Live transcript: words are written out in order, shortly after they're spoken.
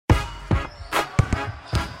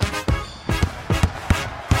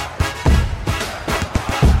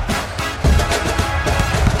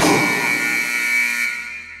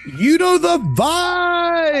You know the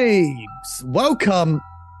vibes. Welcome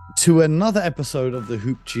to another episode of the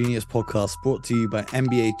Hoop Genius podcast brought to you by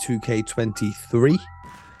NBA 2K23.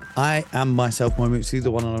 I am myself, Mo Mootsie, the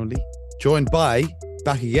one and only, joined by,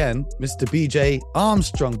 back again, Mr. BJ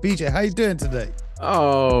Armstrong. BJ, how you doing today?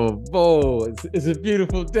 Oh, Bo, it's a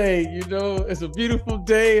beautiful day, you know? It's a beautiful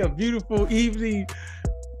day, a beautiful evening.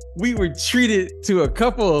 We were treated to a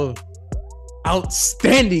couple of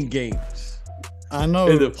outstanding games. I know.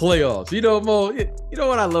 In the playoffs. You know, Mo, you know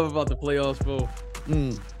what I love about the playoffs, Mo?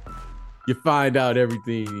 You find out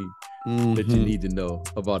everything that you need to know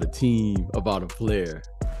about a team, about a player.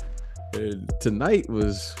 And tonight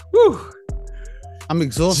was, whew. I'm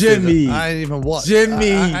exhausted. Jimmy. I didn't even watch.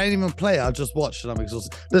 Jimmy. I didn't even play. I just watched and I'm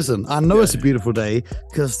exhausted. Listen, I know it's a beautiful day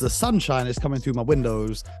because the sunshine is coming through my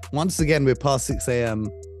windows. Once again, we're past 6 a.m.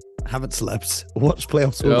 Haven't slept. Watched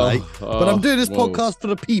playoffs all night. But I'm doing this podcast for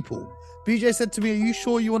the people. BJ said to me, are you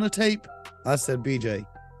sure you want to tape? I said, BJ,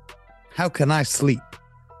 how can I sleep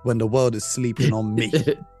when the world is sleeping on me?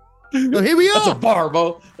 So here we are. That's a bar,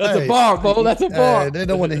 Bo. That's a bar, Bo. That's a bar. They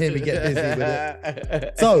don't want to hear me get busy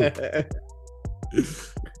with it.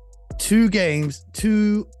 So, 2 games,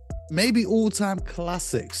 2 maybe all-time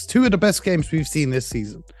classics. 2 of the best games we've seen this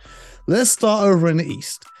season. Let's start over in the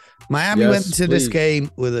East. Miami went into this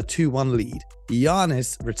game with a 2-1 lead.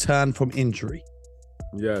 Giannis returned from injury.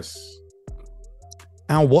 Yes.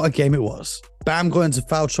 And what a game it was. Bam got into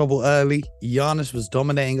foul trouble early. Giannis was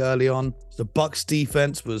dominating early on. The Bucks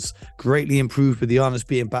defense was greatly improved with Giannis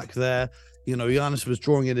being back there. You know, Giannis was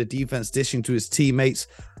drawing in the defense, dishing to his teammates.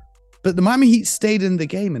 But the Miami Heat stayed in the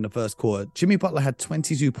game in the first quarter. Jimmy Butler had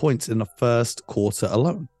 22 points in the first quarter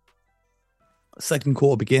alone. Second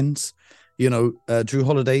quarter begins. You know, Drew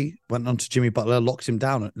Holiday went on to Jimmy Butler, locked him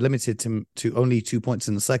down, limited him to only 2 points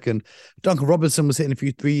in the second. Duncan Robinson was hitting a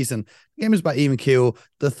few threes, and the game was about even keel.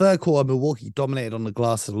 The third quarter, Milwaukee dominated on the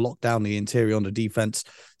glass and locked down the interior on the defense.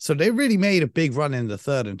 So they really made a big run in the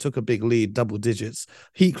third and took a big lead, double digits.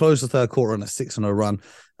 Heat closed the third quarter on a 6-0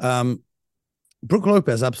 run. Brook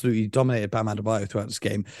Lopez absolutely dominated Bam Adebayo throughout this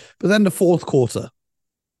game. But then the fourth quarter,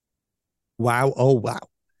 wow, oh wow.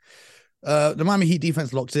 The Miami Heat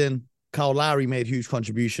defense locked in. Kyle Lowry made huge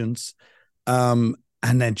contributions. And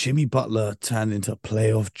then Jimmy Butler turned into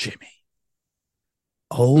playoff Jimmy.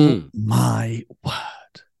 Oh my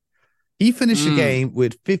word. He finished the game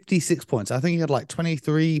with 56 points. I think he had like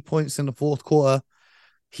 23 points in the fourth quarter.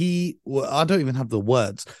 I don't even have the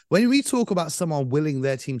words. When we talk about someone willing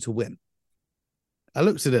their team to win, I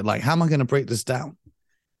looked at it like, how am I going to break this down?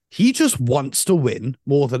 He just wants to win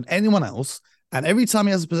more than anyone else. And every time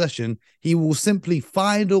he has a possession, he will simply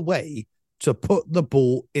find a way to put the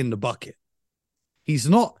ball in the bucket. He's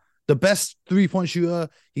not the best three-point shooter.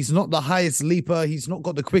 He's not the highest leaper. He's not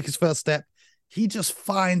got the quickest first step. He just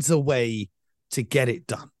finds a way to get it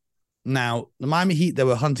done. Now, the Miami Heat, they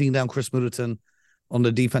were hunting down Chris Middleton on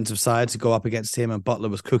the defensive side to go up against him, and Butler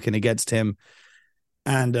was cooking against him.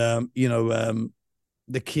 And,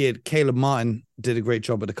 the kid, Caleb Martin, did a great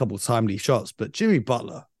job with a couple of timely shots. But Jimmy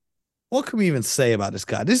Butler, what can we even say about this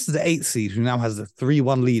guy? This is the 8th seed who now has a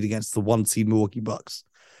 3-1 lead against the 1 seed Milwaukee Bucks.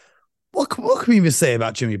 What can we even say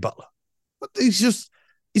about Jimmy Butler? It's just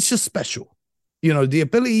special. You know, the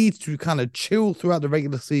ability to kind of chill throughout the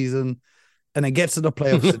regular season and then get to the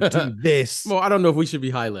playoffs and do this. Well, I don't know if we should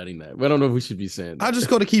be highlighting that. I don't know if we should be saying that. I just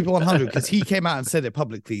got to keep it 100 because he came out and said it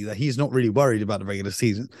publicly that he's not really worried about the regular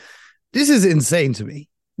season. This is insane to me.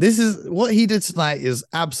 This is what he did tonight is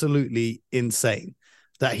absolutely insane.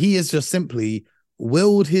 That he has just simply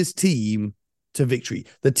willed his team to victory.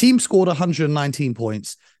 The team scored 119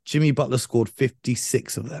 points. Jimmy Butler scored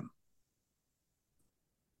 56 of them.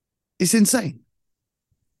 It's insane.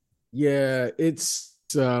 Yeah, it's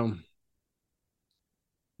that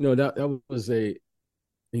was a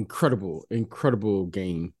incredible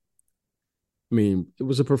game. I mean, it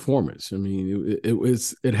was a performance. I mean,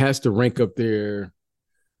 it has to rank up there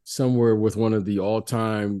somewhere with one of the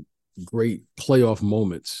all-time great playoff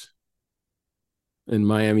moments in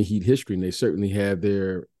Miami Heat history. And they certainly had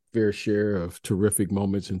their fair share of terrific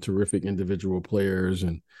moments and terrific individual players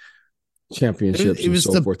and championships and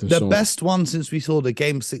so forth and so on. The best one since we saw the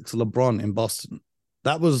Game 6 LeBron in Boston.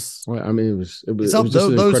 That was... Well, I mean, it was just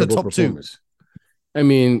an incredible performance. 2. I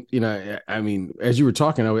mean, as you were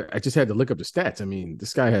talking, I just had to look up the stats. I mean,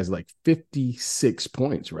 this guy has like 56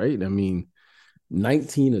 points, right? I mean,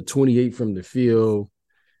 19 to 28 from the field.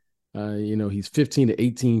 He's 15 to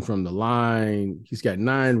 18 from the line. He's got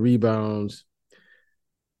 9 rebounds.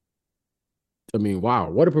 I mean, wow,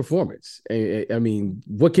 what a performance. I mean,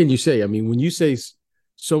 what can you say? I mean, when you say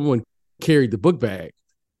someone carried the book bag,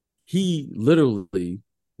 he literally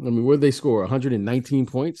I mean, what did they score? 119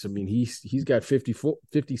 points. I mean, he's got 54,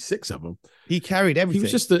 56 of them. He carried everything.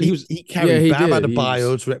 He carried Bam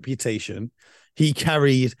Adebayo's reputation. He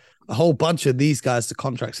carried a whole bunch of these guys to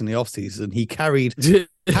contracts in the offseason. He carried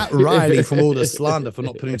Pat Riley from all the slander for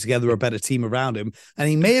not putting together a better team around him. And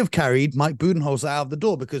he may have carried Mike Budenholzer out of the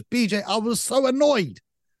door because, BJ, I was so annoyed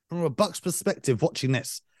from a Bucks perspective watching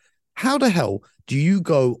this. How the hell do you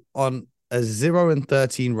go on a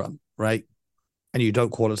 0-13 run, right? And you don't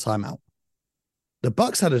call a timeout? The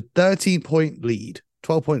Bucks had a 13-point lead,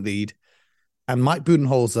 12-point lead, and Mike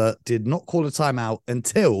Budenholzer did not call a timeout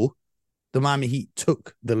until the Miami Heat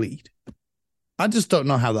took the lead. I just don't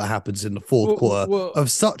know how that happens in the fourth quarter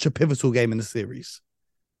of such a pivotal game in the series.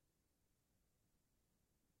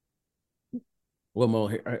 Well, Mo,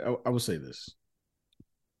 I will say this.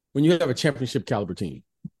 When you have a championship caliber team,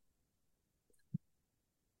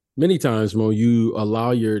 many times, Mo, you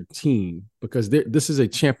allow your team, because this is a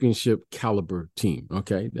championship caliber team,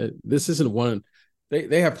 okay? This isn't one.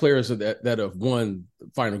 They have players that have won the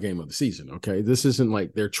final game of the season, okay? This isn't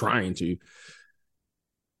like they're trying to.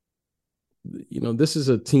 This is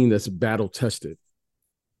a team that's battle tested.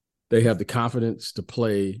 They have the confidence to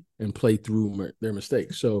play through their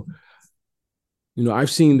mistakes. So,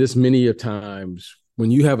 I've seen this many of times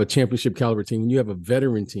when you have a championship caliber team, when you have a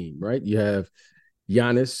veteran team, right? You have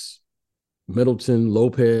Giannis, Middleton,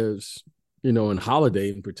 Lopez, and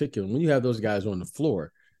Holiday in particular. When you have those guys on the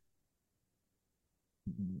floor,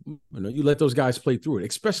 you let those guys play through it,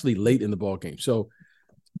 especially late in the ball game. So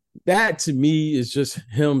that to me is just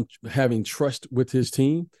him having trust with his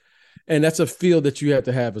team. And that's a feel that you have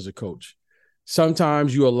to have as a coach.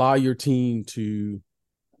 Sometimes you allow your team to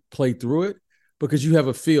play through it because you have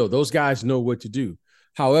a feel. Those guys know what to do.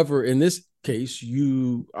 However, in this case,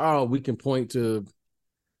 we can point to,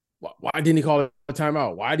 why didn't he call a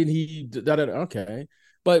timeout? Why didn't he? Okay.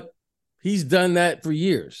 But he's done that for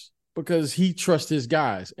years because he trusts his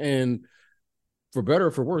guys. And for better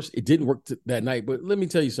or for worse, it didn't work that night. But let me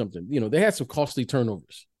tell you something. They had some costly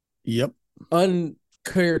turnovers. Yep.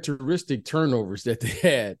 Uncharacteristic turnovers that they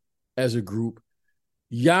had as a group.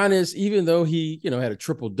 Giannis, even though he, had a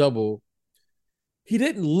triple-double, he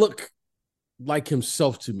didn't look like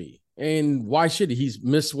himself to me. And why should he? He's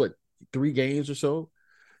missed, 3 games or so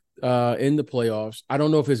in the playoffs. I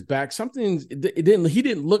don't know if his back, he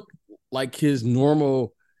didn't look like his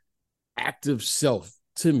normal active self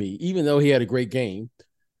to me, even though he had a great game.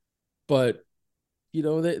 But,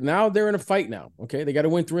 now they're in a fight now, okay? They got to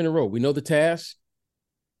win 3 in a row. We know the task.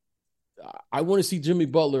 I want to see Jimmy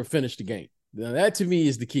Butler finish the game. Now, that to me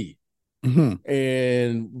is the key. Mm-hmm.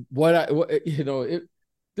 And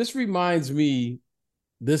this reminds me,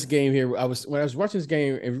 this game here, when I was watching this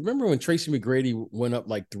game, and remember when Tracy McGrady went up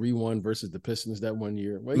like 3-1 versus the Pistons that one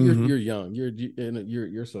year? Well, you're young.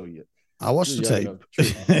 You're so young. I watched the tape.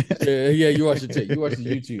 Yeah, you watched the tape. You watched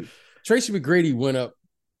the YouTube. Tracy McGrady went up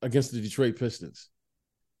against the Detroit Pistons.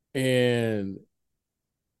 And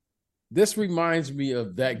this reminds me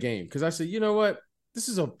of that game because I said, you know what? This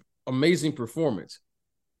is an amazing performance.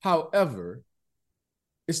 However,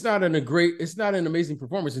 it's not an amazing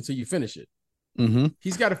performance until you finish it. Mm-hmm.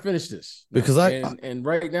 He's got to finish this because and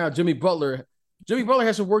right now Jimmy Butler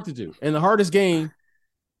has some work to do, and the hardest game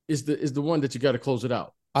is the one that you got to close it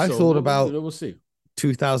out. I thought about we'll see.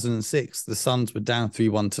 2006, the Suns were down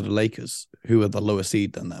 3-1 to the Lakers, who were the lower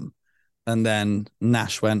seed than them, and then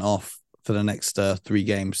Nash went off for the next 3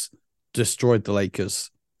 games, destroyed the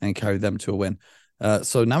Lakers, and carried them to a win.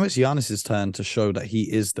 So now it's Giannis's turn to show that he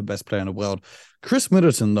is the best player in the world. Chris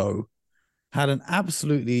Middleton, though, had an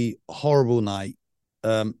absolutely horrible night.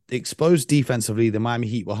 Exposed defensively, the Miami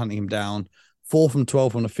Heat were hunting him down. 4 from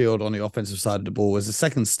 12 on the field on the offensive side of the ball. As a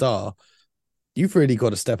second star, you've really got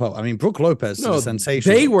to step up. I mean, Brook Lopez is a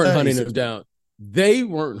sensation. They weren't hunting him down. They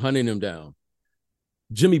weren't hunting him down.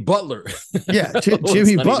 Jimmy Butler. Yeah,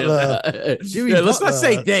 Jimmy Butler. Let's not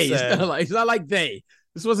say they. It's not like they.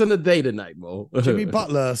 This wasn't a day tonight, Mo. Jimmy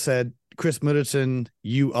Butler said, Chris Middleton,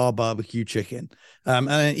 you are barbecue chicken.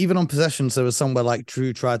 And even on possessions, there was somewhere like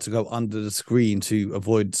Drew tried to go under the screen to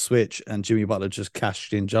avoid the switch, and Jimmy Butler just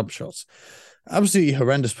cashed in jump shots. Absolutely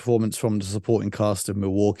horrendous performance from the supporting cast of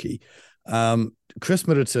Milwaukee. Chris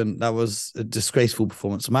Middleton, that was a disgraceful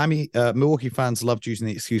performance. Milwaukee fans loved using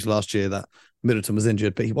the excuse last year that Middleton was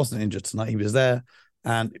injured, but he wasn't injured tonight. He was there,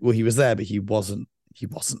 and he was there, but he wasn't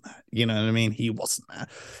there. You know what I mean? He wasn't there.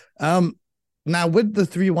 Now, with the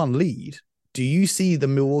 3-1 lead, do you see the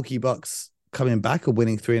Milwaukee Bucks coming back or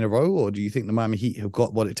winning 3 in a row, or do you think the Miami Heat have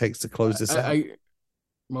got what it takes to close this out?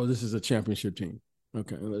 Well, this is a championship team.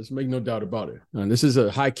 Okay, let's make no doubt about it. And this is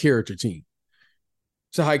a high-character team.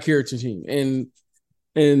 It's a high-character team. And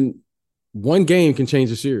And one game can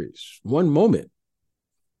change a series, one moment,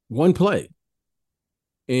 one play.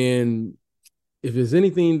 And if there's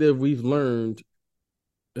anything that we've learned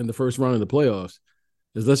in the first round of the playoffs,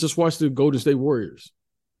 is let's just watch the Golden State Warriors.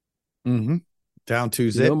 Mm-hmm. Down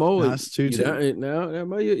 2-0. Mo, that's 2-2. Now,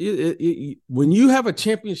 when you have a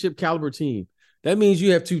championship caliber team, that means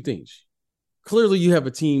you have two things. Clearly, you have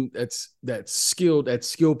a team that's skilled at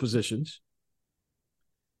skill positions,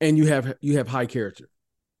 and you have high character.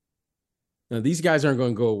 Now, these guys aren't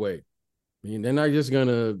going to go away. I mean, they're not just going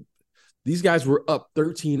to. These guys were up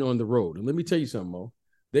 13 on the road, and let me tell you something, Mo.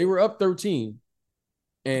 They were up 13,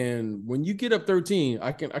 and when you get up 13,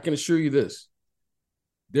 I can assure you this.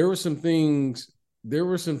 There were some things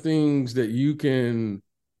that you can,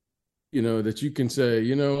 that you can say,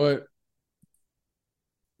 you know what?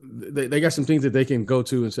 They got some things that they can go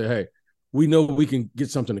to and say, hey, we know we can get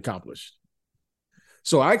something accomplished.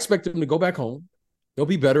 So I expect them to go back home. They'll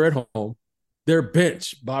be better at home. Their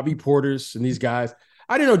bench, Bobby Portis and these guys.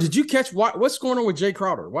 I don't know. Did you catch what's going on with Jay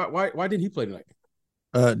Crowder? Why didn't he play tonight?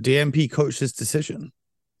 DMP coached his decision.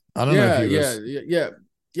 I don't know if he was.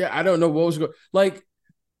 Yeah. I don't know what was going like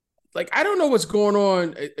I don't know what's going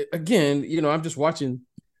on. Again, I'm just watching.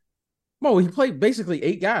 Mo, he played basically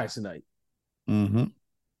 8 guys tonight. Mm-hmm.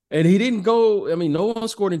 And he didn't go. I mean, no one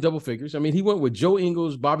scored in double figures. I mean, he went with Joe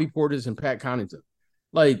Ingles, Bobby Portis, and Pat Connaughton.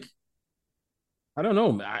 Like, I don't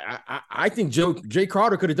know. I think Jay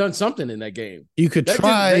Crowder could have done something in that game. You could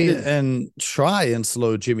try and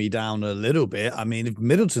slow Jimmy down a little bit. I mean, if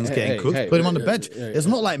Middleton's getting cooked, put him on the bench. It's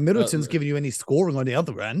not like Middleton's giving you any scoring on the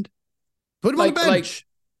other end. Put him on the bench.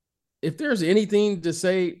 If there's anything to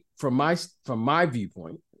say from my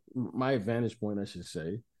viewpoint, my vantage point, I should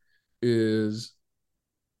say, is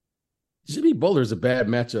Jimmy Butler is a bad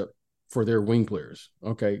matchup for their wing players.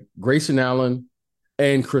 Okay, Grayson Allen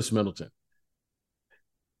and Chris Middleton.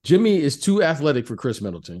 Jimmy is too athletic for Chris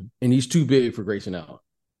Middleton, and he's too big for Grayson Allen.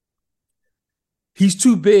 He's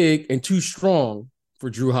too big and too strong for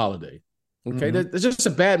Drew Holiday. Okay, that's just a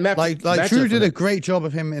bad match. Like Drew did a great job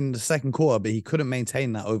of him in the second quarter, but he couldn't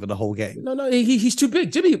maintain that over the whole game. No, he's too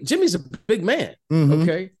big. Jimmy's a big man. Mm-hmm.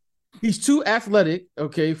 Okay, he's too athletic.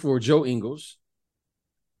 Okay, for Joe Ingles,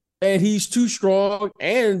 and he's too strong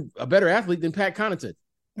and a better athlete than Pat Connaughton.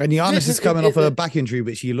 And Giannis is coming off a back injury,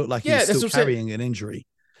 which he looked like he was still carrying an injury.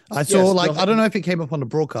 I saw I don't know if it came up on the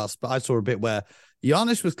broadcast, but I saw a bit where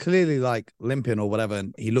Giannis was clearly like limping or whatever,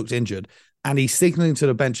 and he looked injured, and he's signaling to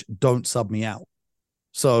the bench, "Don't sub me out."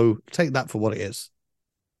 So take that for what it is.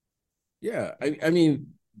 Yeah, I mean,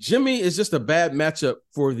 Jimmy is just a bad matchup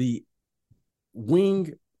for the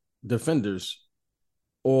wing defenders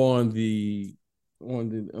on the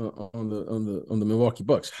Milwaukee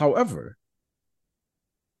Bucks. However,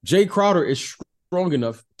 Jay Crowder is strong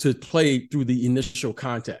enough to play through the initial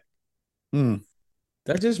contact.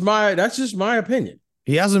 That's just my opinion.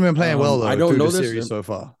 He hasn't been playing well though. I don't know the this series so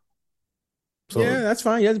far. So, yeah, that's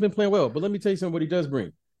fine. He hasn't been playing well, but let me tell you something. What he does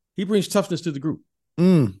bring, he brings toughness to the group.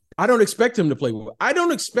 I don't expect him to play well. I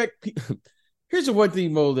don't expect. Here's the one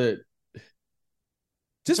thing, Mo, that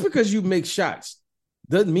just because you make shots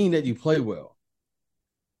doesn't mean that you play well.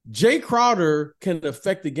 Jay Crowder can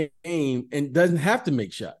affect the game and doesn't have to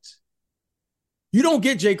make shots. You don't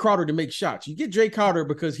get Jay Crowder to make shots. You get Jay Crowder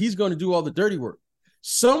because he's going to do all the dirty work.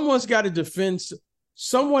 Someone's got to defend.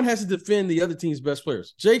 Someone has to defend the other team's best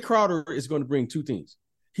players. Jay Crowder is going to bring two things.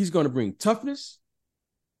 He's going to bring toughness,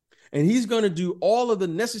 and he's going to do all of the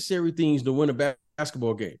necessary things to win a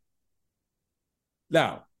basketball game.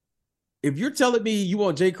 Now, if you're telling me you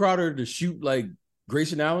want Jay Crowder to shoot like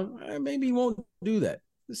Grayson Allen, maybe he won't do that.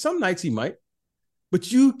 Some nights he might.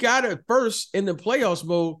 But you got to first, in the playoffs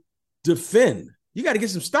mode, defend. You got to get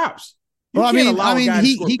some stops. Well, I mean,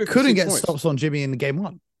 he couldn't get stops on Jimmy in the game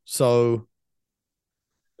one. So,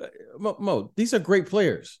 Mo, these are great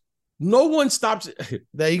players. No one stops.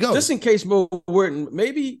 There you go. Just in case, Mo,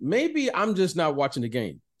 maybe I'm just not watching the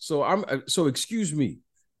game. So excuse me.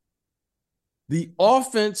 The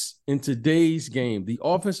offense in today's game, the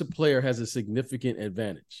offensive player has a significant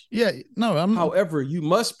advantage. Yeah, no. However, you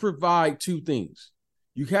must provide two things.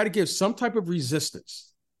 You got to give some type of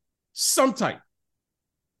resistance. Some type.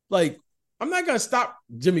 Like, I'm not going to stop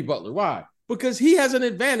Jimmy Butler. Why? Because he has an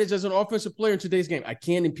advantage as an offensive player in today's game. I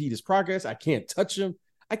can't impede his progress. I can't touch him.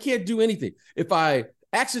 I can't do anything. If I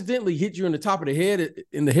accidentally hit you in the top of the head,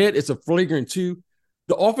 it's a flagrant 2.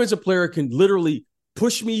 The offensive player can literally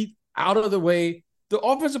push me out of the way. The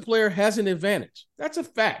offensive player has an advantage. That's a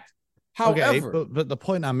fact. However, but the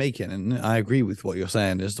point I'm making, and I agree with what you're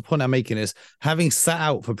saying, is having sat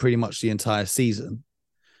out for pretty much the entire season,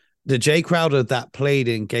 the Jay Crowder that played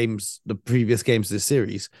in games, the previous games of this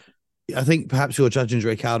series, I think perhaps you're judging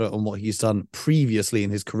Jay Crowder on what he's done previously in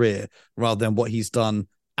his career rather than what he's done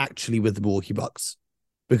actually with the Milwaukee Bucks,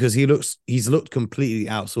 because he's looked completely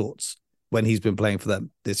out of sorts when he's been playing for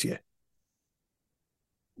them this year.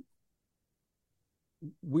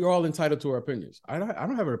 We're all entitled to our opinions. I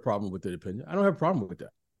don't have a problem with the opinion. I don't have a problem with that.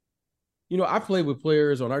 You know, I played with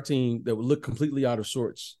players on our team that would look completely out of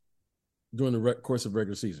sorts during the course of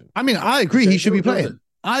regular season. I mean, I agree he should be playing.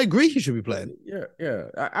 I agree he should be playing. Yeah.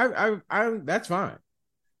 I that's fine.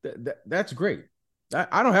 That's great.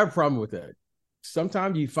 I don't have a problem with that.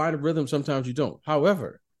 Sometimes you find a rhythm, sometimes you don't.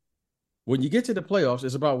 However, when you get to the playoffs,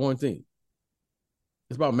 it's about one thing.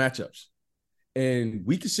 It's about matchups. And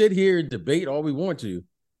we can sit here and debate all we want to.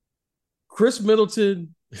 Chris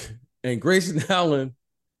Middleton and Grayson Allen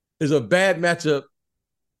is a bad matchup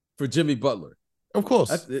for Jimmy Butler. Of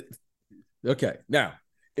course. Okay. Now,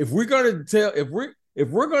 if we're gonna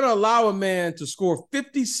allow a man to score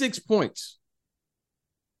 56 points,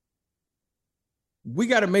 we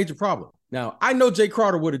got a major problem. Now, I know Jay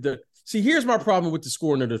Crowder would have done. See, here's my problem with the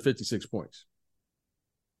scoring of the 56 points.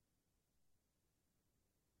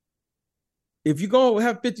 If you're going to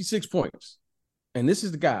have 56 points, and this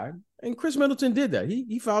is the guy, and Chris Middleton did that.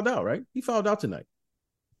 He fouled out, right? He fouled out tonight.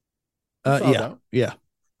 Yeah.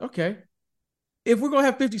 Okay. If we're going to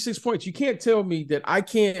have 56 points, you can't tell me that I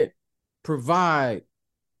can't provide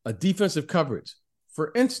a defensive coverage.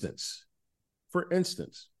 For instance,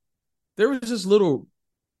 there was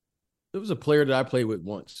a player that I played with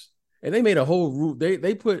once, and they made a whole rule. They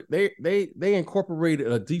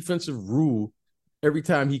incorporated a defensive rule every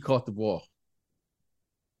time he caught the ball.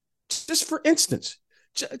 Just for instance,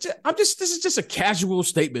 this is just a casual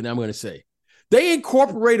statement I'm going to say. They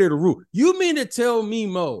incorporated a rule. You mean to tell me,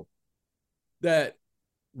 Mo, that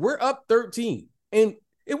we're up 13? And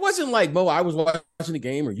it wasn't like, Mo, I was watching the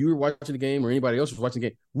game or you were watching the game or anybody else was watching the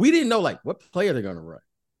game. We didn't know, like, what play are they going to run?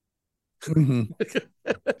 Mm-hmm.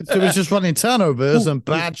 So it was just running turnovers and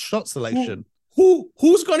bad shot selection.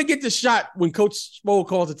 Who's going to get the shot when Coach Spo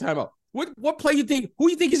calls a timeout? What play you think? Who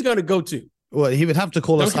you think he's going to go to? Well, he would have to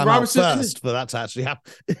call a timeout first for that to actually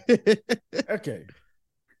happen. Okay.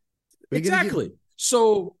 Exactly.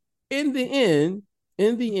 So in the end,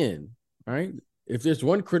 all right, if there's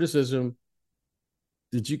one criticism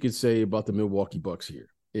that you could say about the Milwaukee Bucks here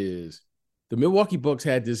is the Milwaukee Bucks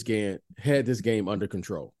had this game under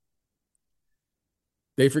control.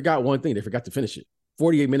 They forgot one thing. They forgot to finish it.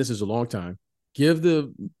 48 minutes is a long time. Give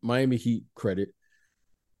the Miami Heat credit.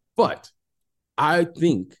 But I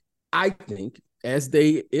think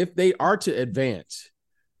if they are to advance,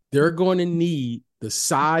 they're going to need the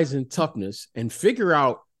size and toughness and figure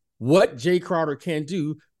out what Jay Crowder can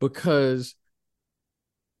do, because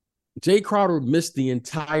Jay Crowder missed the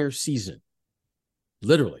entire season,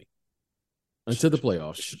 literally, until the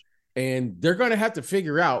playoffs. And they're going to have to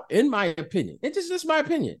figure out, in my opinion, and this is my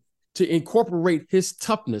opinion, to incorporate his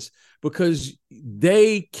toughness, because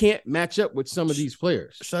they can't match up with some of these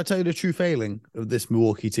players. Should I tell you the true failing of this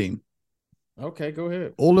Milwaukee team? Okay, go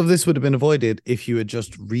ahead. All of this would have been avoided if you had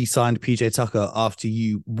just re-signed PJ Tucker after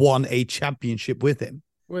you won a championship with him.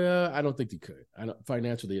 Well, I don't think you could.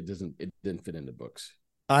 Financially, it didn't fit in the books.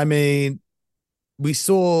 I mean, we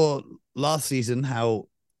saw last season how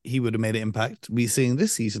he would have made an impact. We're seeing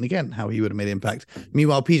this season again how he would have made an impact.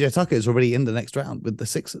 Meanwhile, PJ Tucker is already in the next round with the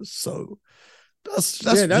Sixers. So that's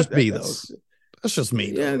just me, though. That's just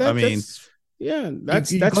me. Yeah,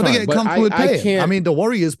 that's you got to get comfortable with paying. I mean, the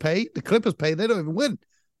Warriors pay, the Clippers pay. They don't even win.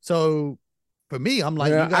 So for me, I'm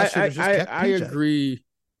like, you guys should have just kept PJ.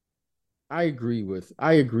 I agree with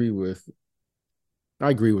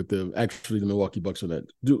the Milwaukee Bucks on that.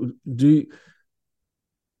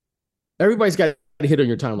 Everybody's got to hit on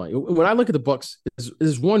your timeline. When I look at the Bucks,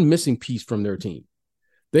 there's one missing piece from their team.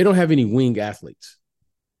 They don't have any wing athletes.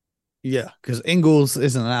 Yeah, because Ingles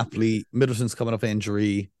isn't an athlete. Middleton's coming off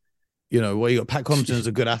injury. You know, you got Pat Connaughton's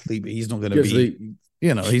a good athlete, but he's not going to be.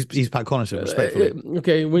 He's Pat Connaughton, respectfully.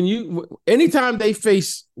 Okay, anytime they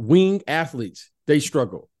face wing athletes, they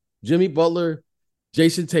struggle. Jimmy Butler,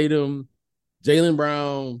 Jason Tatum, Jaylen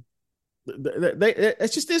Brown.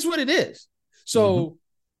 It's just is what it is. So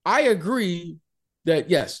I agree that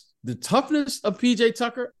yes, the toughness of PJ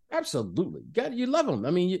Tucker, absolutely, you love him.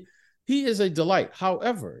 I mean, he is a delight.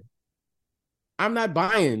 However, I'm not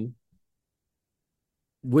buying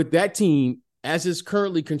with that team as it's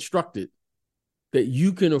currently constructed that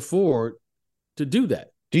you can afford to do that.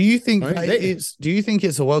 Do you think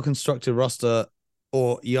it's a well-constructed roster,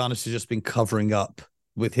 or Giannis has just been covering up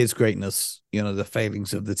with his greatness, the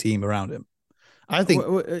failings of the team around him? I think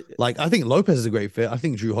I think Lopez is a great fit. I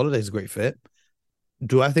think Drew Holiday is a great fit.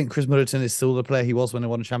 Do I think Chris Middleton is still the player he was when they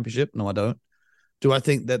won a championship? No, I don't. Do I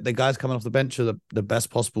think that the guys coming off the bench are the best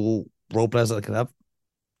possible role players that they could have?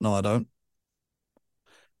 No, I don't.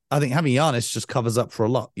 I think having Giannis just covers up for a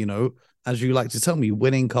lot, you know. As you like to tell me,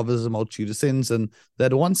 winning covers a multitude of sins, and they're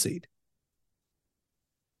the 1 seed.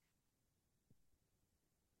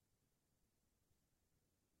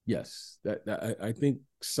 Yes, that I think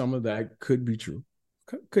some of that could be true.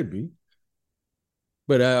 Could be.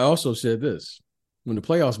 But I also said this. When the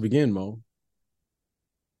playoffs begin, Mo,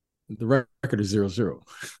 the record is 0-0.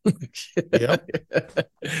 Yep.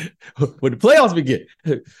 When the playoffs begin,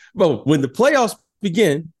 Mo, when the playoffs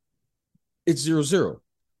begin, it's 0-0.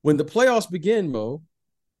 When the playoffs begin, Mo,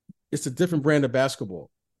 it's a different brand of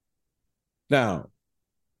basketball. Now,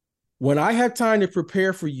 when I have time to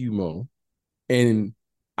prepare for you, Mo, and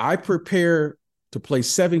I prepare to play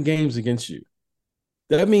 7 games against you,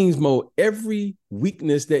 that means, Mo, every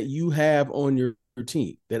weakness that you have on your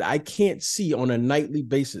team that I can't see on a nightly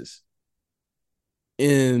basis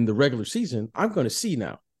in the regular season, I'm going to see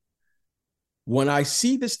now. When I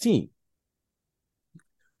see this team,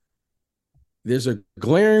 there's a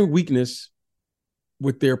glaring weakness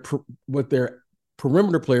with their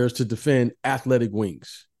perimeter players to defend athletic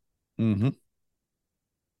wings. Mm-hmm.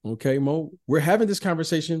 Okay, Mo, we're having this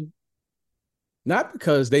conversation not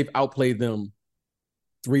because they've outplayed them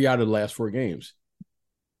 3 out of the last 4 games.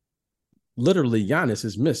 Literally, Giannis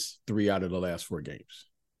has missed 3 out of the last 4 games.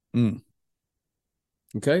 Mm.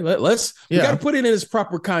 Okay, we got to put it in its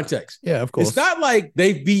proper context. Yeah, of course. It's not like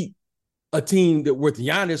they beat a team that with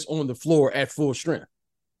Giannis on the floor at full strength.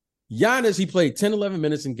 Giannis, he played 10, 11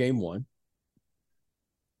 minutes in game 1.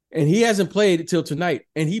 And he hasn't played until tonight.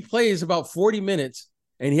 And he plays about 40 minutes,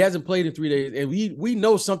 and he hasn't played in 3 days. And we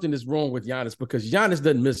know something is wrong with Giannis because Giannis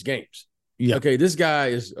doesn't miss games. Yeah. Okay, this guy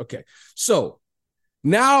is okay. So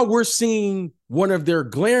now we're seeing one of their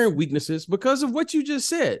glaring weaknesses because of what you just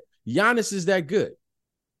said. Giannis is that good.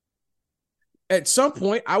 At some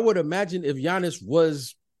point, I would imagine if Giannis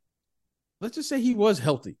was, let's just say he was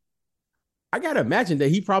healthy, I got to imagine that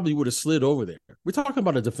he probably would have slid over there. We're talking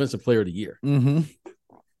about a defensive player of the year. Mm-hmm.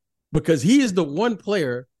 Because he is the one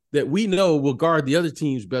player that we know will guard the other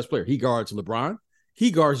team's best player. He guards LeBron.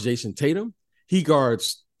 He guards Jason Tatum. He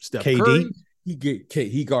guards Steph Curry. He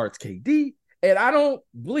guards KD. And I don't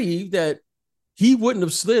believe that he wouldn't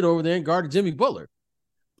have slid over there and guarded Jimmy Butler.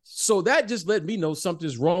 So that just let me know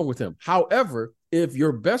something's wrong with him. However, if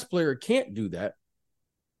your best player can't do that,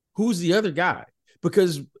 who's the other guy?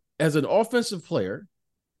 Because as an offensive player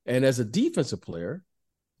and as a defensive player,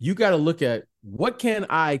 you got to look at what can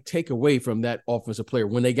I take away from that offensive player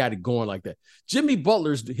when they got it going like that. Jimmy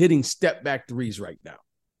Butler's hitting step back threes right now.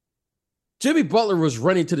 Jimmy Butler was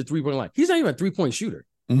running to the 3-point line. He's not even a 3-point shooter.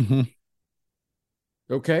 Mm-hmm.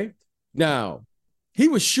 Okay. Now, he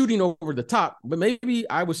was shooting over the top, but maybe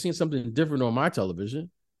I was seeing something different on my television.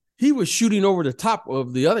 He was shooting over the top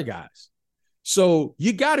of the other guys. So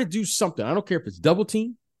you got to do something. I don't care if it's double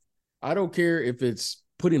team. I don't care if it's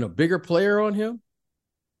putting a bigger player on him.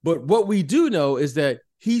 But what we do know is that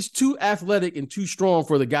he's too athletic and too strong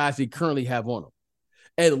for the guys they currently have on him.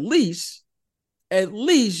 At least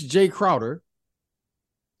Jay Crowder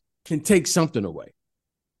can take something away.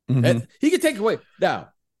 Mm-hmm. He can take away now.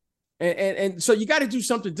 And so you got to do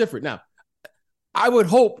something different. Now, I would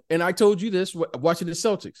hope, and I told you this watching the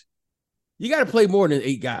Celtics, you got to play more than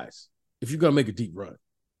 8 guys if you're going to make a deep run.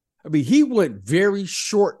 I mean, he went very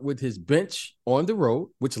short with his bench on the road,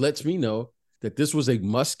 which lets me know that this was a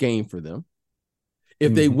must game for them.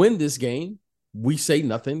 If they win this game, we say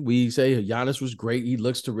nothing. We say Giannis was great. He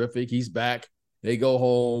looks terrific. He's back. They go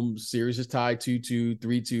home. Series is tied 2-2,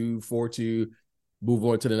 3-2, 4-2. Move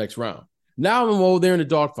on to the next round. Now I'm over there in the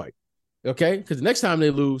dogfight. Okay? Because the next time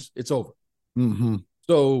they lose, it's over. Mm-hmm.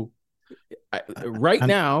 So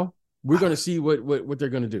now, we're going to see what they're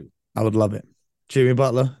going to do. I would love it. Jimmy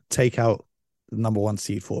Butler, take out the number 1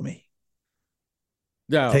 seed for me.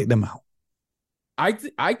 Now, take them out.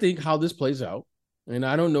 I think how this plays out, and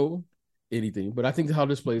I don't know anything, but I think how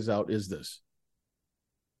this plays out is this.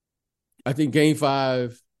 I think Game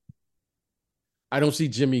 5, I don't see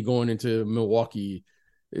Jimmy going into Milwaukee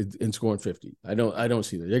and scoring 50. I don't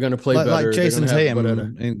see that. They're going to play better. Like Jason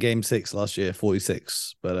Tatum in Game 6 last year,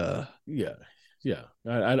 46. But yeah.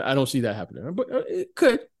 I don't see that happening. But it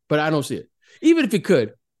could, but I don't see it. Even if it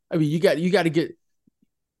could, I mean, you got to get.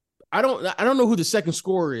 I don't know who the second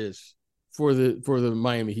scorer is for the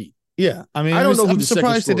Miami Heat. Yeah, I mean, I'm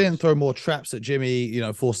surprised they didn't throw more traps at Jimmy.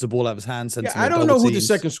 Force the ball out of his hands. Yeah, I don't know who the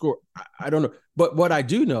second scorer. I don't know, but what I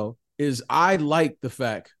do know is I like the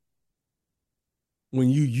fact when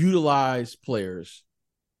you utilize players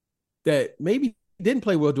that maybe didn't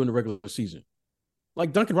play well during the regular season,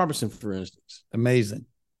 like Duncan Robinson, for instance. Amazing.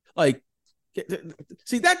 Like,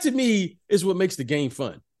 see, that to me is what makes the game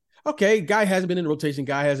fun. Okay, guy hasn't been in the rotation,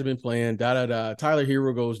 guy hasn't been playing, Tyler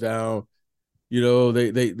Hero goes down.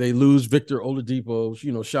 They lose Victor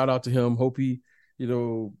Oladipo. Shout out to him. Hope he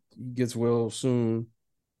gets well soon.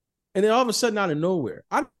 And then all of a sudden, out of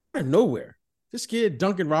nowhere, this kid,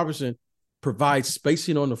 Duncan Robinson, provides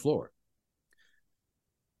spacing on the floor.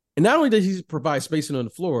 And not only does he provide spacing on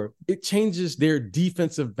the floor, it changes their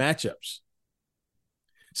defensive matchups.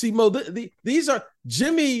 See, Mo, these are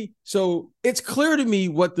Jimmy. So it's clear to me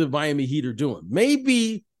what the Miami Heat are doing.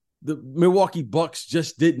 Maybe the Milwaukee Bucks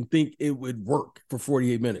just didn't think it would work for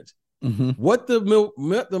 48 minutes. Mm-hmm. What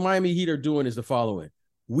the Miami Heat are doing is the following.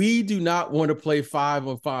 We do not want to play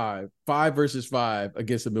 5-on-5, 5 versus 5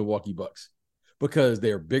 against the Milwaukee Bucks because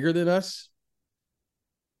they're bigger than us.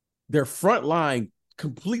 Their front line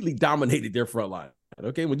completely dominated their front line.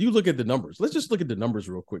 Okay, when you look at the numbers, let's just look at the numbers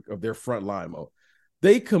real quick of their front line, Mo.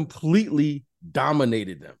 They completely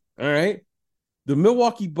dominated them. All right. The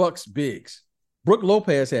Milwaukee Bucks bigs. Brook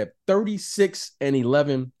Lopez had 36 and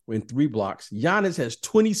 11 in 3 blocks. Giannis has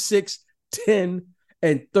 26, 10,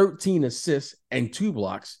 and 13 assists and 2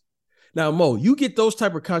 blocks. Now, Mo, you get those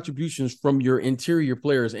type of contributions from your interior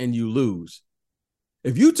players and you lose.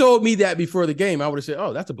 If you told me that before the game, I would have said,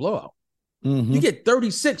 oh, that's a blowout. Mm-hmm. You get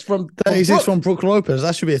 36 from Brook Lopez.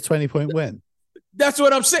 That should be a 20-point win. That's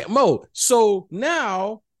what I'm saying, Mo. So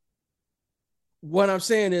now what I'm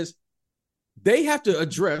saying is they have to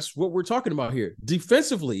address what we're talking about here.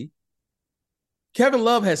 Defensively, Kevin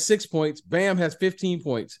Love has 6 points, Bam has 15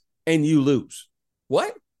 points, and you lose.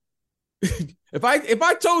 What? If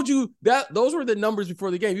I told you that those were the numbers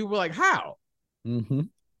before the game, you were like, how? Mm-hmm.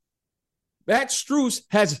 Max Strus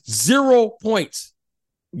has 0 points.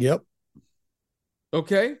 Yep.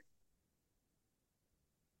 Okay.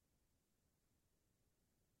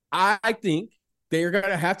 I think they're going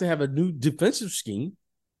to have a new defensive scheme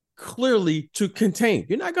clearly to contain.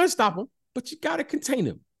 You're not going to stop him, but you got to contain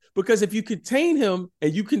him. Because if you contain him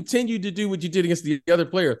and you continue to do what you did against the other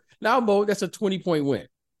player, now, Mo, that's a 20-point win.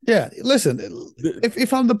 Yeah, listen,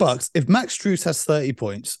 if I'm the Bucks, if Max Strus has 30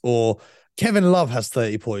 points or Kevin Love has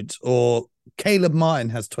 30 points or Caleb Martin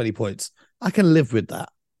has 20 points, I can live with that.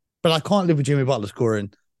 But I can't live with Jimmy Butler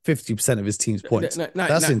scoring 50% of his team's points.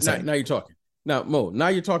 That's insane. Now you're talking. Now, Mo, now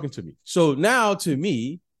you're talking to me. So now to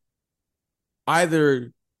me,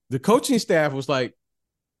 either the coaching staff was like,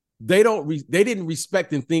 they didn't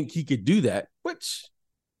respect and think he could do that, which,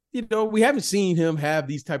 we haven't seen him have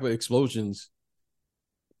these type of explosions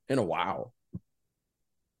in a while.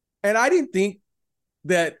 And I didn't think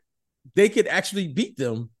that they could actually beat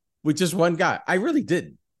them with just one guy. I really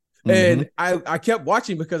didn't. Mm-hmm. And I kept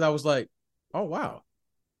watching because I was like, oh, wow.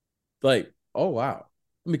 Like, oh, wow.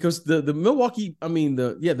 Because the Milwaukee,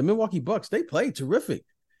 the Milwaukee Bucks, they played terrific.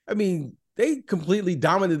 I mean, they completely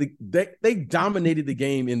dominated they dominated the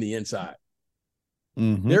game in the inside.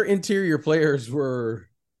 Mm-hmm. Their interior players were,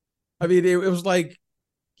 it was like,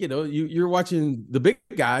 you're watching the big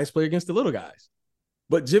guys play against the little guys.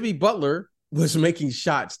 But Jimmy Butler was making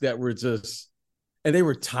shots that were and they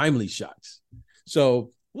were timely shots.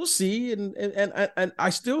 So we'll see. And I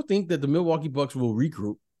still think that the Milwaukee Bucks will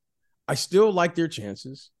regroup. I still like their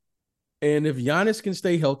chances. And if Giannis can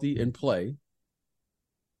stay healthy and play,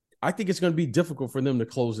 I think it's going to be difficult for them to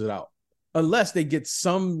close it out unless they get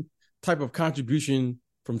some type of contribution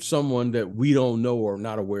from someone that we don't know or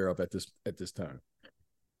not aware of at this time.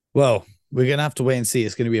 Well, we're going to have to wait and see.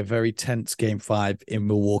 It's going to be a very tense game 5 in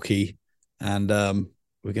Milwaukee, and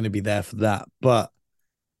we're going to be there for that. But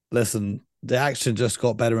listen, the action just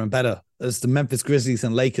got better and better. As the Memphis Grizzlies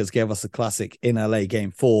and Lakers gave us a classic in LA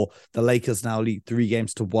game 4, the Lakers now lead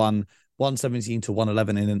 3-1, 117-111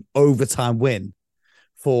 in an overtime win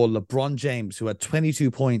for LeBron James, who had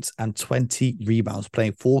 22 points and 20 rebounds,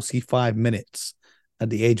 playing 45 minutes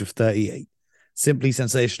at the age of 38. Simply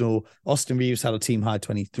sensational. Austin Reeves had a team high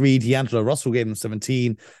 23. D'Angelo Russell gave him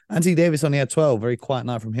 17. Anthony Davis only had 12. Very quiet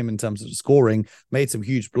night from him in terms of scoring. Made some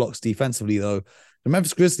huge blocks defensively, though. The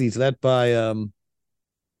Memphis Grizzlies, led by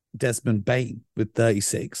Desmond Bane with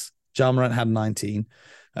 36. Ja Morant had 19.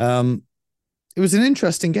 It was an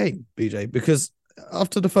interesting game, BJ, because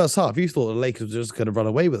after the first half, you thought the Lakers were just going to run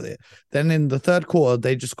away with it. Then in the third quarter,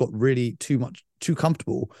 they just got really too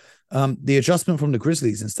comfortable. The adjustment from the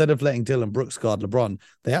Grizzlies, instead of letting Dillon Brooks guard LeBron,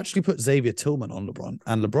 they actually put Xavier Tillman on LeBron.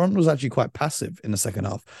 And LeBron was actually quite passive in the second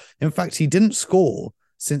half. In fact, he didn't score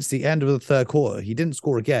since the end of the third quarter. He didn't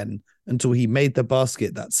score again until he made the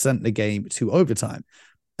basket that sent the game to overtime.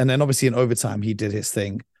 And then obviously in overtime, he did his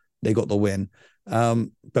thing. They got the win.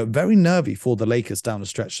 But very nervy for the Lakers down the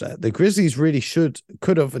stretch there. The Grizzlies really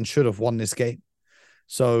could have and should have won this game.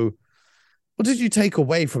 So what did you take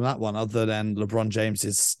away from that one other than LeBron James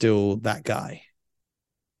is still that guy?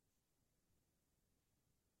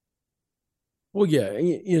 Well, yeah,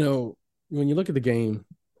 when you look at the game,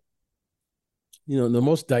 the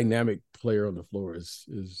most dynamic player on the floor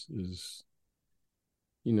is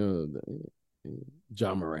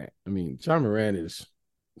Ja Morant. I mean, Ja Morant is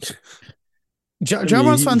Ja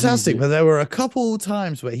Morant's fantastic, but there were a couple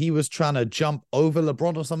times where he was trying to jump over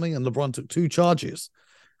LeBron or something, and LeBron took 2 charges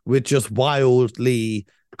with just wildly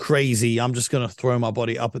crazy, I'm just going to throw my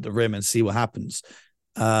body up at the rim and see what happens,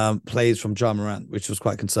 plays from Ja Morant, which was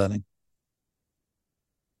quite concerning.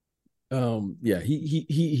 Yeah,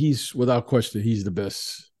 he's without question, he's the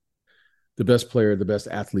best player, the best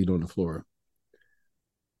athlete on the floor.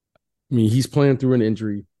 I mean, he's playing through an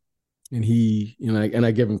injury, and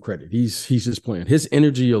I give him credit. He's just playing. His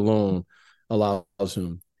energy alone allows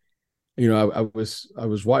him. I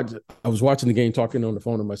was watching the game, talking on the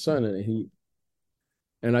phone to my son,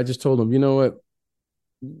 and I just told him, you know what,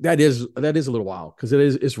 that is a little wild, because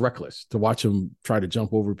it's reckless to watch him try to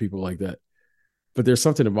jump over people like that. But there's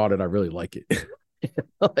something about it, I really like it.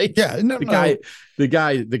 The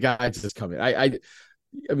guy's just coming.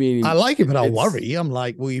 I mean, I like it, but I worry. I'm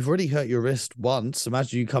like, well, you've already hurt your wrist once.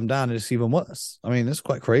 Imagine you come down and it's even worse. I mean, it's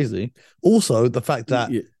quite crazy. Also, the fact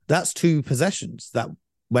that that's 2 possessions that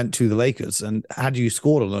went to the Lakers, and had you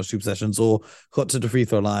scored on those 2 possessions or got to the free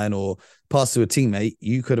throw line or passed to a teammate,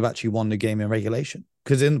 you could have actually won the game in regulation.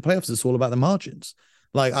 Because in the playoffs, it's all about the margins.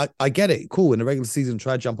 Like, I get it. Cool. In the regular season,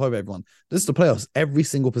 try to jump over everyone. This is the playoffs. Every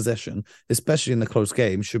single possession, especially in the close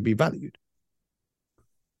game, should be valued.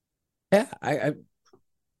 Yeah, I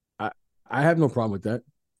have no problem with that.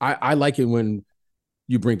 I like it when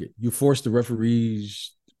you bring it. You force the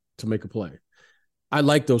referees to make a play. I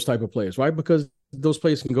like those type of plays, right? Because those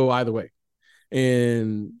plays can go either way.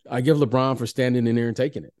 And I give LeBron for standing in there and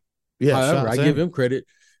taking it. Yeah. However, I give him credit.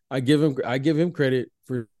 I give him credit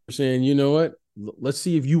for saying, you know what? Let's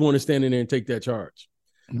see if you want to stand in there and take that charge.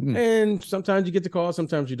 Mm-hmm. And sometimes you get the call,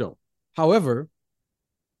 sometimes you don't. However,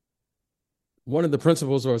 one of the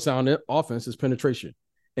principles of a sound offense is penetration,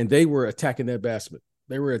 and they were attacking that basket.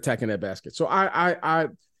 So I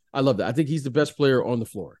love that. I think he's the best player on the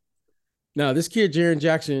floor. Now, this kid, Jaren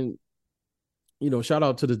Jackson, shout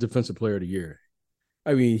out to the defensive player of the year.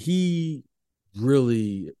 I mean, he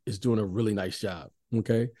really is doing a really nice job.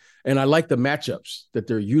 Okay. And I like the matchups that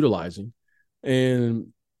they're utilizing.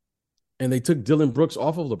 And they took Dillon Brooks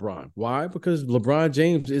off of LeBron. Why? Because LeBron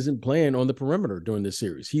James isn't playing on the perimeter during this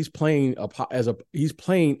series. He's playing as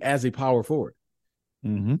a power forward.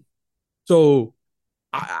 Mm-hmm. So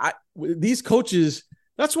these coaches,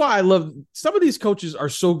 that's why I love some of these coaches are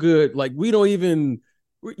so good. Like, we don't even,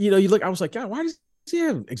 you look, I was like, God, why does he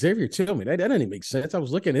have Xavier Tillman? That doesn't make sense. I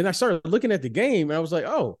was looking, and I started looking at the game, and I was like,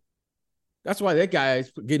 oh, that's why that guy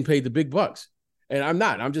is getting paid the big bucks. And I'm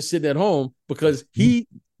not. I'm just sitting at home because he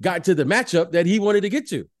got to the matchup that he wanted to get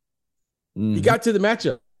to. Mm-hmm. He got to the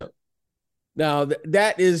matchup. Now,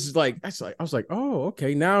 that is like, I was like, oh,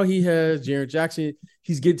 okay. Now he has Jaren Jackson.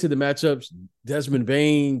 He's getting to the matchups. Desmond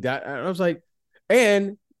Bane. I was like,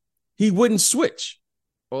 and he wouldn't switch.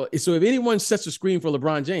 So if anyone sets a screen for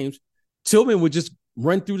LeBron James, Tillman would just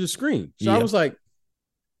run through the screen. So I was like,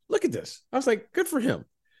 look at this. I was like, good for him.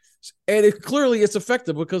 And clearly it's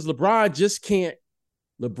effective because LeBron just can't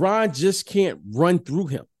run through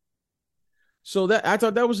him. So that, I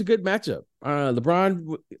thought that was a good matchup.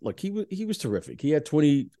 LeBron, look, he was terrific. He had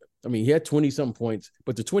 20 something points,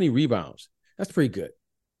 but the 20 rebounds, that's pretty good.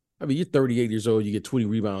 I mean, you're 38 years old, you get 20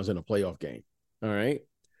 rebounds in a playoff game. All right.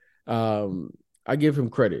 I give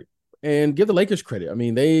him credit and give the Lakers credit. I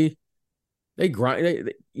mean, they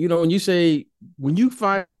grind, when you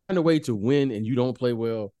find a way to win and you don't play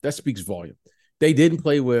well, that speaks volume. They didn't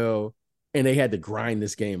play well and they had to grind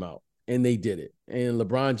this game out, and they did it. And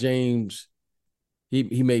LeBron James,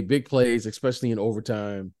 he made big plays, especially in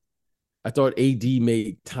overtime. I thought AD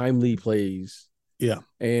made timely plays. Yeah.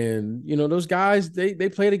 And, those guys, they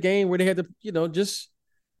played a game where they had to, just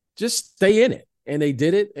stay in it. And they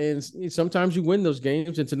did it. And sometimes you win those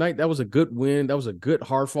games. And tonight, that was a good win. That was a good,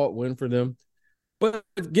 hard-fought win for them. But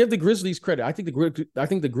give the Grizzlies credit. I think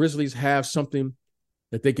the Grizzlies have something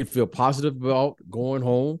that they can feel positive about going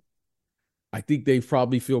home. I think they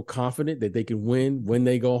probably feel confident that they can win when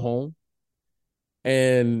they go home.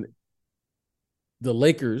 And the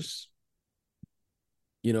Lakers,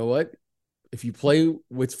 you know what? If you play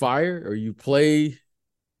with fire or you play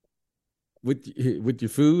with your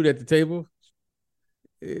food at the table,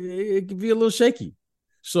 it could be a little shaky.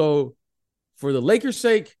 So for the Lakers'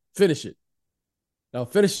 sake, finish it. Now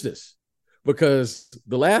finish this, because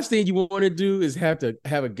the last thing you want to do is have to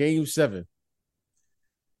have a game 7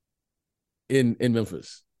 in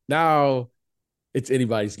Memphis. Now it's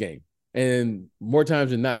anybody's game. And more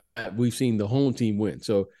times than not, we've seen the home team win.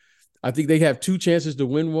 So I think they have 2 chances to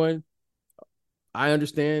win one. I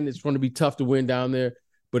understand it's going to be tough to win down there,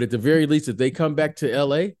 but at the very least, if they come back to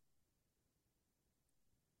LA,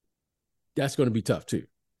 that's going to be tough too.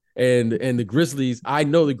 And the Grizzlies, I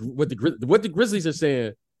know what the Grizzlies are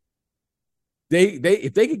saying. They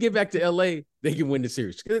if they could get back to LA, they can win the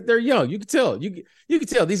series. They're young. You can tell. You can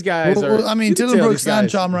tell these guys are. Well, I mean, Dylan Brooks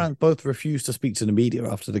and Ja Morant both refused to speak to the media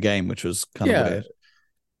after the game, which was kind of weird.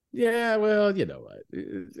 Yeah, well, you know what?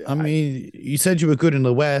 I mean, you said you were good in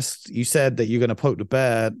the West. You said that you're going to poke the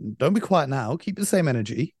bear. Don't be quiet now. Keep the same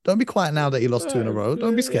energy. Don't be quiet now that you lost 2 in a row.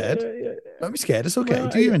 Don't be scared. Don't be scared. It's okay.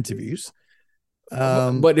 Do your interviews.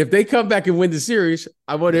 But if they come back and win the series,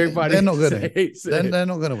 I want everybody. They're not going to. They're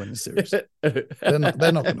not going to win the series. They're not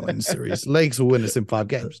going to win the series. Lakers will win this in 5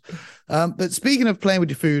 games. But speaking of playing with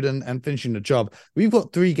your food and finishing the job, we've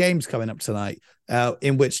got 3 games coming up tonight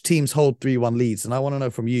in which teams hold 3-1 leads, and I want to know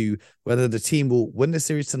from you whether the team will win the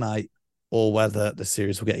series tonight or whether the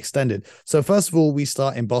series will get extended. So first of all, we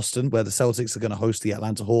start in Boston, where the Celtics are going to host the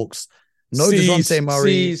Atlanta Hawks. No DeJounte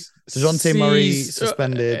Murray. DeJounte Murray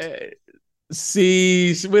suspended.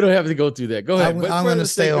 See, we don't have to go through that. Go ahead. I'm going to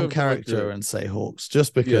stay on character and say Hawks,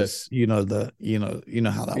 just because you know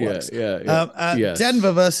how that works. Yes.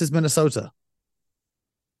 Denver versus Minnesota.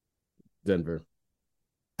 Denver.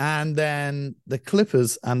 And then the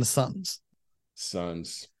Clippers and the Suns.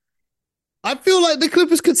 Suns. I feel like the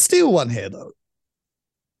Clippers could steal one here, though.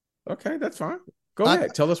 Okay, that's fine. Go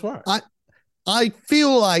ahead. Tell us why. I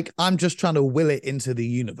feel like I'm just trying to will it into the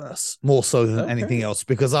universe more so than anything else,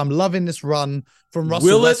 because I'm loving this run from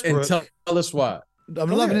Russell Westbrook. Will it and tell us why. I'm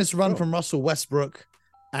loving this run from Russell Westbrook,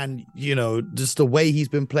 and just the way he's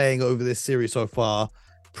been playing over this series so far,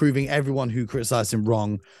 proving everyone who criticized him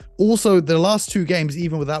wrong. Also, the last 2 games,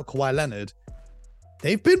 even without Kawhi Leonard,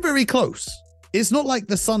 they've been very close. It's not like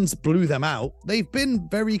the Suns blew them out. They've been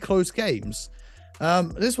very close games.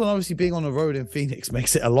 This one, obviously, being on the road in Phoenix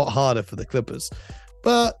makes it a lot harder for the Clippers.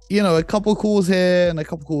 But, a couple calls here and a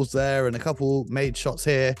couple calls there and a couple made shots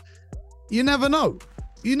here. You never know.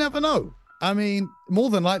 I mean, more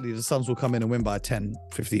than likely, the Suns will come in and win by 10,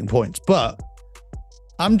 15 points. But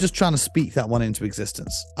I'm just trying to speak that one into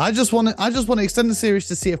existence. I just want to extend the series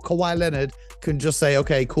to see if Kawhi Leonard can just say,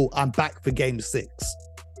 okay, cool, I'm back for game 6.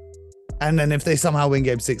 And then if they somehow win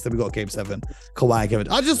game 6, then we got game 7. Kawhi give it.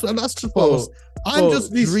 I'm just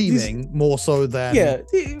dreaming more so than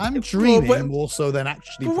more so than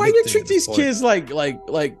actually. But why you treat these kids like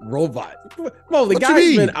robots? Well, the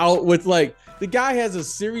guy's been out with the guy has a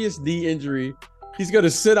serious knee injury. He's going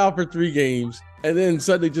to sit out for 3 games and then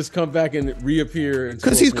suddenly just come back and reappear.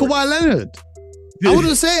 Because he's Kawhi Leonard. I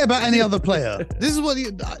wouldn't say it about any other player. This is what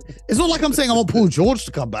it's not like I'm saying I want Paul George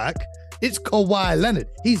to come back. It's Kawhi Leonard.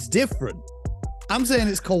 He's different. I'm saying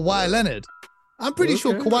it's Kawhi Leonard. I'm pretty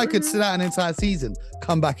sure Kawhi could sit out an entire season,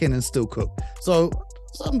 come back in and still cook. So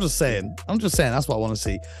I'm just saying that's what I want to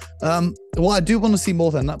see. What I do want to see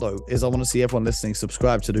more than that, though, is I want to see everyone listening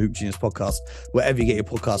subscribe to the Hoop Genius podcast, wherever you get your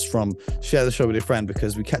podcast from. Share the show with your friend,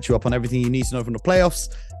 because we catch you up on everything you need to know from the playoffs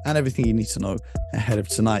and everything you need to know ahead of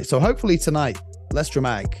tonight. So hopefully tonight, less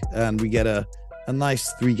dramatic, and we get a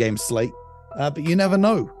nice 3-game slate. But you never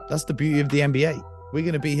know. That's the beauty of the NBA. We're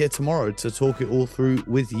going to be here tomorrow to talk it all through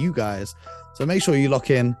with you guys. So make sure you lock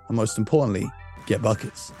in, and most importantly, get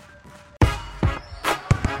buckets.